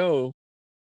wherever we go,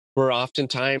 we're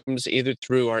oftentimes either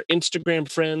through our Instagram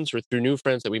friends or through new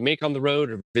friends that we make on the road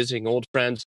or visiting old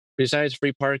friends. Besides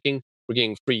free parking, we're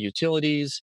getting free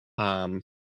utilities, lots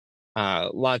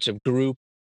of group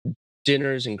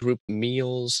dinners and group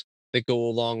meals that go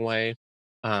a long way.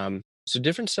 So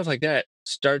different stuff like that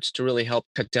starts to really help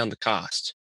cut down the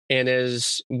cost. And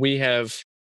as we have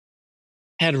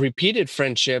had repeated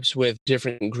friendships with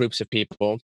different groups of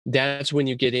people, that's when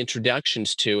you get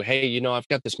introductions to, hey, you know, I've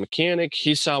got this mechanic.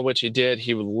 He saw what you did.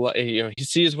 He would, he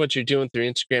sees what you're doing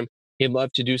through Instagram. He'd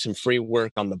love to do some free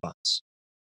work on the bus.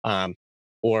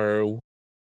 Or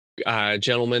a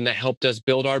gentleman that helped us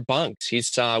build our bunks. He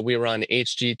saw we were on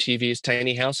HGTV's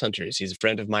Tiny House Hunters. He's a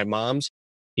friend of my mom's.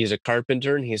 He's a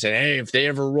carpenter, and he said, hey, if they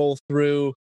ever roll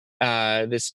through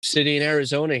this city in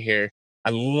Arizona here,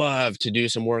 I'd love to do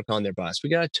some work on their bus. We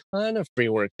got a ton of free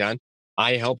work done.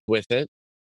 I helped with it,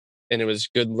 and it was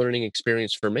a good learning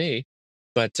experience for me.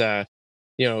 But,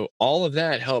 all of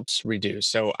that helps reduce.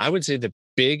 So I would say the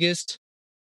biggest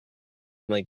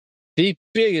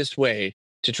way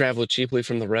to travel cheaply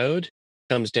from the road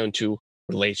comes down to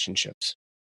relationships.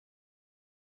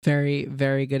 Very,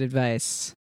 very good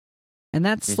advice. And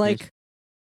that's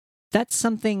that's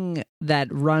something that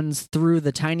runs through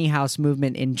the tiny house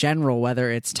movement in general,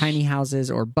 whether it's tiny houses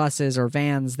or buses or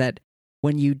vans, that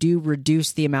when you do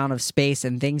reduce the amount of space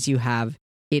and things you have,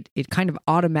 it kind of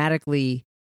automatically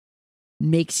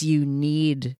makes you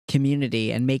need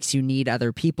community and makes you need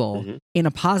other people in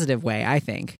a positive way, I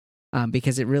think,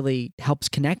 because it really helps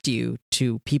connect you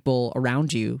to people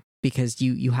around you, because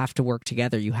you have to work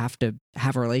together. You have to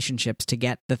have relationships to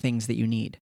get the things that you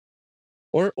need.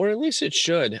 Or at least it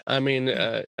should. I mean,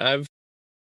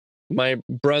 my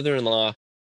brother-in-law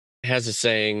has a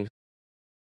saying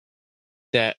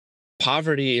that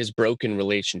poverty is broken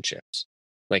relationships.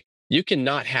 Like, you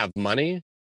cannot have money,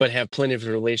 but have plenty of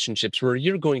relationships where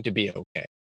you're going to be okay.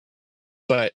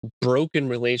 But broken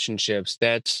relationships,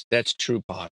 that's true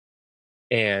poverty.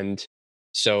 And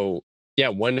so,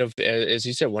 yeah, as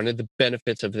you said, one of the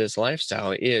benefits of this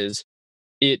lifestyle is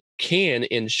it can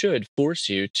and should force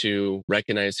you to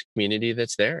recognize the community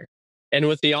that's there. And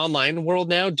with the online world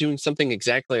now, doing something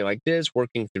exactly like this,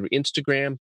 working through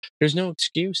Instagram, there's no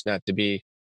excuse not to be.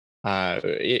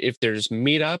 If there's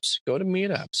meetups, go to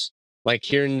meetups. Like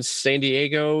here in San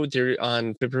Diego, they're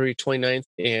on February 29th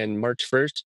and March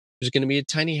 1st, there's going to be a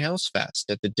tiny house fest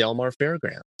at the Del Mar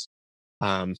Fairgrounds.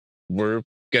 We're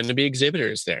going to be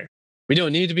exhibitors there. We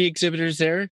don't need to be exhibitors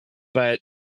there, but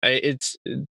it's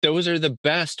those are the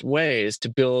best ways to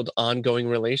build ongoing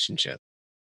relationship.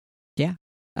 Yeah,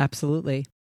 absolutely.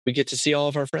 We get to see all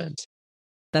of our friends.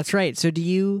 That's right. So do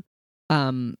you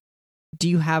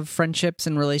have friendships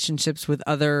and relationships with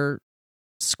other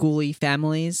schooly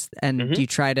families? And do you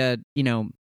try to,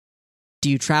 do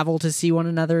you travel to see one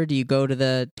another? Do you go to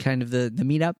the kind of the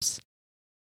meetups?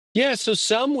 Yeah, so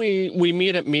some we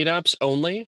meet at meetups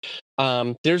only.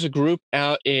 There's a group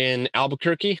out in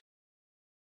Albuquerque, a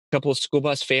couple of school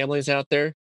bus families out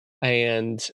there,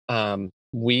 and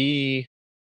we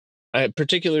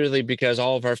particularly because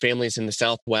all of our families in the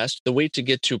Southwest, the way to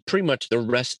get to pretty much the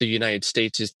rest of the United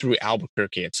States is through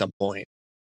Albuquerque at some point.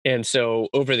 And so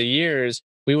over the years,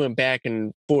 we went back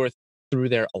and forth through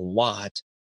there a lot.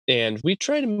 And we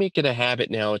try to make it a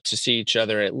habit now to see each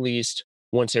other at least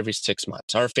once every 6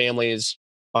 months. Our families,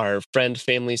 our friend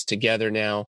families together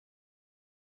now,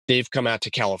 they've come out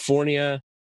to California.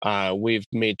 We've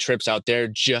made trips out there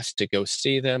just to go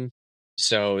see them.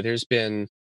 So there's been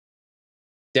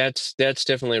that's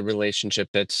definitely a relationship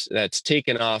that's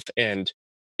taken off and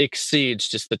exceeds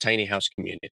just the tiny house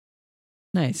community.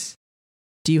 Nice.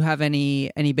 Do you have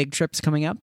any big trips coming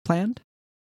up planned?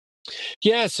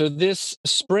 Yeah, so this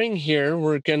spring here,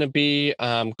 we're going to be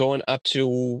going up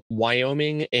to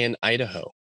Wyoming and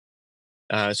Idaho.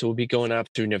 So we'll be going up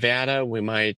through Nevada. We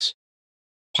might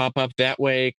pop up that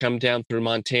way, come down through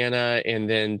Montana, and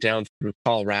then down through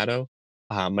Colorado.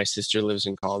 My sister lives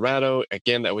in Colorado.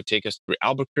 Again, that would take us through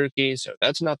Albuquerque, so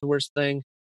that's not the worst thing.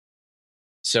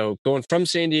 So going from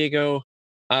San Diego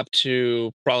up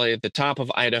to probably at the top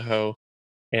of Idaho,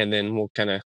 and then we'll kind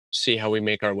of see how we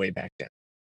make our way back down.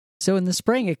 So in the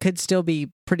spring, it could still be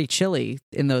pretty chilly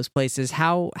in those places.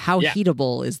 How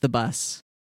heatable is the bus?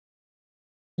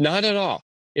 Not at all.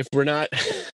 If we're not,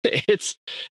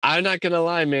 I'm not going to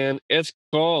lie, man. It's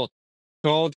cold.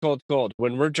 Cold, cold, cold.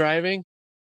 When we're driving,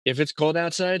 if it's cold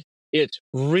outside, it's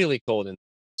really cold in the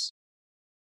house.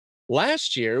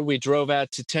 Last year, we drove out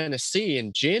to Tennessee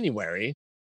in January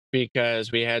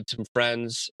because we had some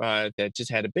friends that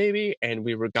just had a baby and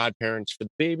we were godparents for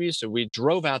the baby. So we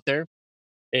drove out there.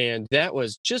 And that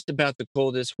was just about the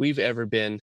coldest we've ever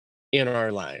been in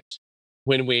our lives.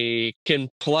 When we can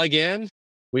plug in,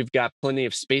 we've got plenty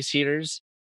of space heaters,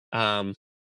 and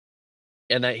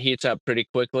that heats up pretty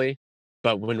quickly.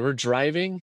 But when we're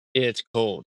driving, it's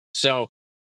cold. So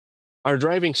our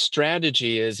driving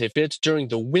strategy is if it's during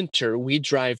the winter, we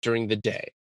drive during the day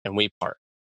and we park.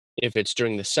 If it's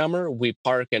during the summer, we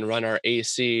park and run our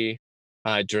AC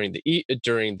during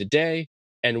the day,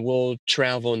 and we'll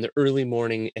travel in the early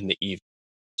morning and the evening.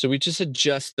 So we just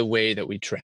adjust the way that we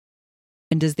travel.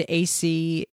 And does the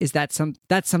AC, that's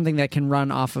something that can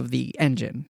run off of the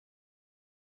engine?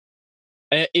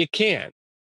 It can.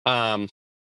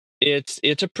 It's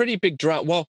a pretty big drop.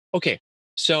 Well, okay.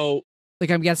 So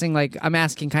I'm guessing, I'm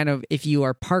asking kind of if you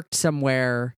are parked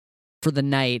somewhere for the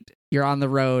night, you're on the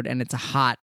road and it's a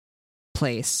hot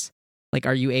place,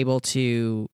 are you able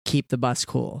to keep the bus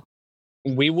cool?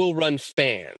 We will run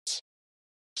fans.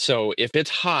 So if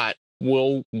it's hot,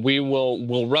 we'll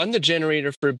run the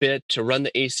generator for a bit to run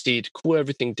the AC to cool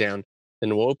everything down.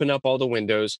 Then we'll open up all the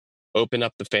windows, open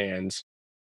up the fans,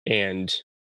 and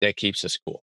that keeps us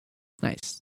cool.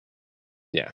 Nice.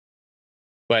 Yeah.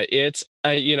 But it's,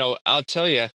 I'll tell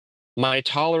you, my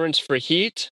tolerance for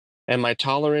heat and my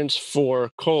tolerance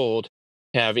for cold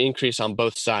have increased on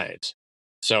both sides.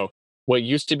 So what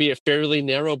used to be a fairly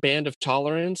narrow band of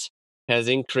tolerance has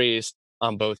increased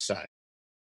on both sides.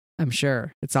 I'm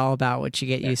sure it's all about what you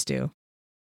get used to.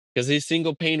 Because these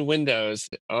single pane windows,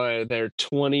 they're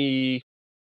 23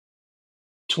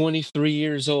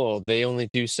 years old. They only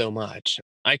do so much.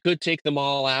 I could take them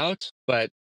all out, but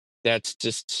that's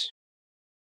just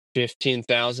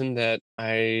 $15,000 that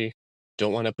I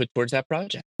don't want to put towards that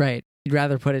project. Right. You'd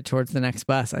rather put it towards the next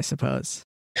bus, I suppose.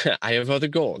 I have other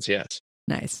goals, yes.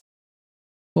 Nice.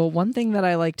 Well, one thing that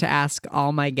I like to ask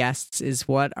all my guests is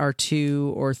what are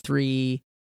 2 or 3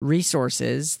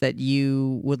 resources that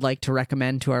you would like to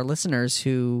recommend to our listeners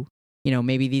who,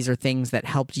 maybe these are things that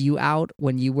helped you out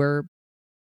when you were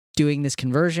doing this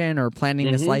conversion or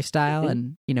planning this lifestyle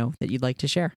and, that you'd like to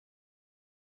share.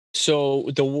 So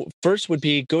the first would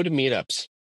be go to meetups,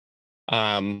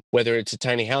 whether it's a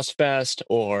tiny house fest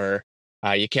or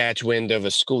you catch wind of a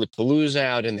Schoolie Palooza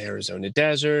out in the Arizona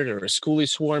desert, or a Schoolie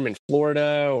Swarm in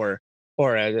Florida, or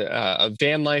a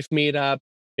van life meetup.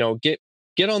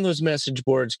 Get on those message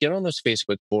boards, get on those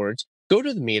Facebook boards, go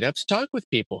to the meetups, talk with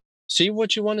people, see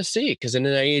what you want to see, because an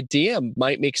idea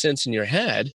might make sense in your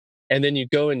head, and then you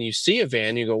go and you see a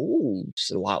van, you go, "Ooh, it's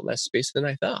a lot less space than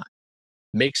I thought."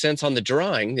 make sense on the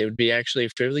drawing, they would be actually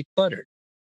fairly cluttered.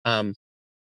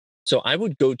 So I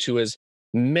would go to as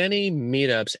many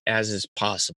meetups as is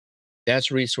possible.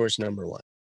 That's resource number one.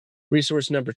 Resource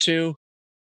number two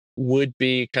would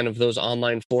be kind of those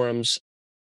online forums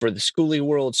for the Schoolie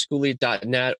world,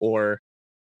 schoolie.net or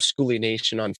Schoolie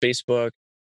Nation on Facebook.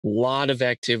 A lot of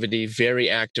activity, very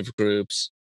active groups.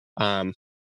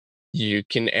 You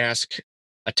can ask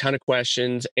a ton of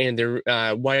questions, and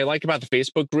what I like about the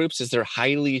Facebook groups is they're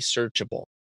highly searchable.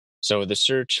 So the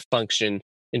search function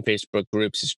in Facebook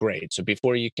groups is great. So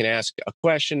before you can ask a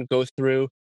question, go through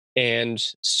and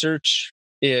search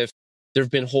if there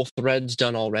have been whole threads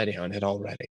done already on it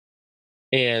already.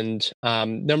 And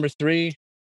number three,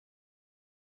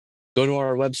 go to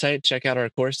our website, check out our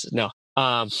courses. No,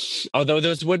 although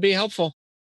those would be helpful.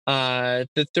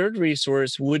 The third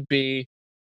resource would be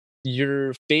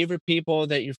your favorite people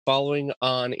that you're following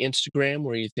on Instagram,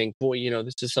 where you think, boy,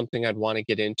 this is something I'd want to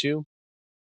get into.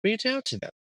 Reach out to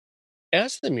them.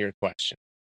 Ask them your question.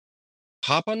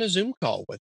 Hop on a Zoom call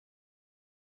with them.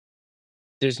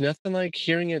 There's nothing like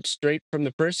hearing it straight from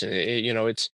the person.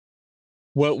 It's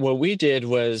what we did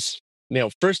was,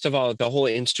 first of all, the whole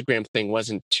Instagram thing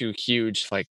wasn't too huge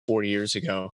like 4 years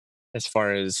ago as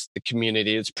far as the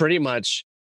community. It's pretty much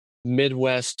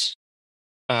Midwest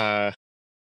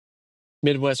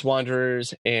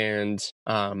Wanderers and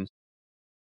at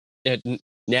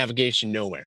Navigation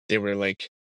Nowhere. They were like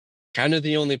kind of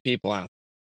the only people out.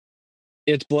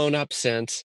 It's blown up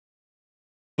since.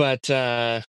 But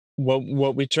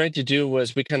what we tried to do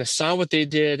was we kind of saw what they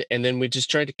did, and then we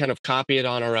just tried to kind of copy it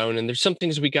on our own. And there's some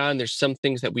things we got, and there's some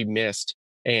things that we missed.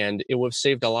 And it would have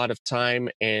saved a lot of time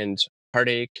and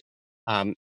heartache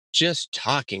just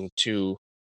talking to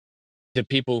the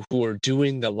people who are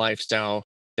doing the lifestyle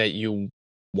that you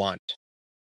want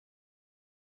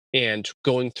and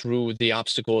going through the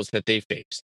obstacles that they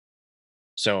face.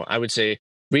 So I would say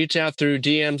reach out through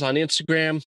DMs on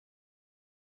Instagram,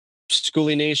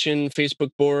 Schoolie Nation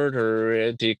Facebook board,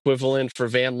 or the equivalent for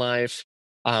Van Life.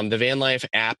 The Van Life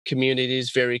app community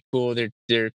is very cool.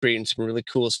 They're creating some really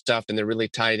cool stuff, and they're really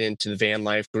tied into the Van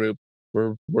Life group.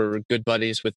 We're good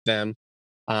buddies with them.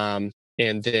 And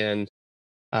then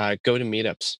go to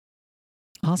meetups.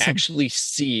 Awesome. Actually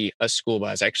see a school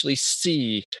bus, actually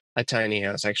see a tiny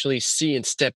house, actually see and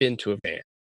step into a van.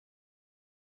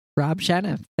 Rob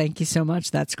Shanna, thank you so much.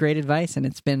 That's great advice, and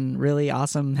it's been really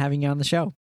awesome having you on the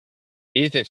show.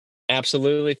 Ethan,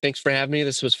 absolutely. Thanks for having me.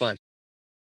 This was fun.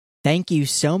 Thank you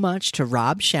so much to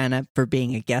Rob Shanna for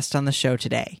being a guest on the show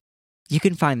today. You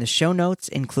can find the show notes,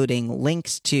 including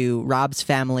links to Rob's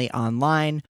family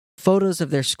online, photos of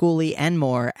their schoolie, and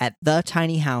more at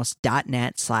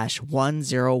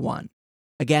thetinyhouse.net/101.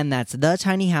 Again, that's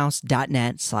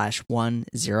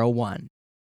thetinyhouse.net/101.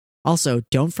 Also,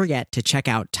 don't forget to check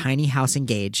out Tiny House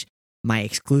Engage, my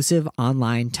exclusive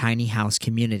online tiny house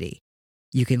community.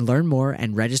 You can learn more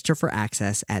and register for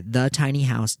access at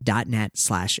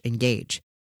thetinyhouse.net/engage.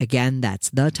 Again, that's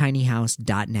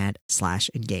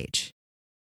thetinyhouse.net/engage.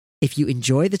 If you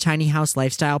enjoy the Tiny House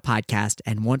Lifestyle Podcast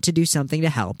and want to do something to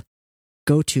help,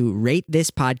 go to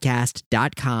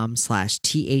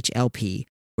ratethispodcast.com/THLP,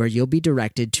 where you'll be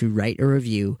directed to write a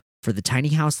review for the Tiny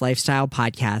House Lifestyle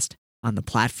Podcast on the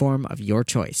platform of your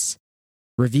choice.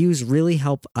 Reviews really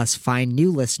help us find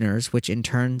new listeners, which in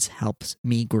turn helps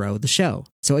me grow the show.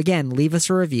 So again, leave us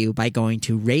a review by going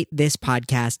to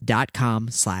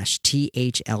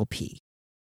ratethispodcast.com/THLP.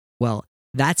 Well,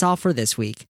 that's all for this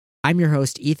week. I'm your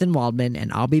host, Ethan Waldman,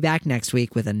 and I'll be back next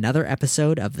week with another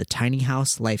episode of the Tiny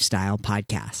House Lifestyle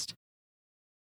Podcast.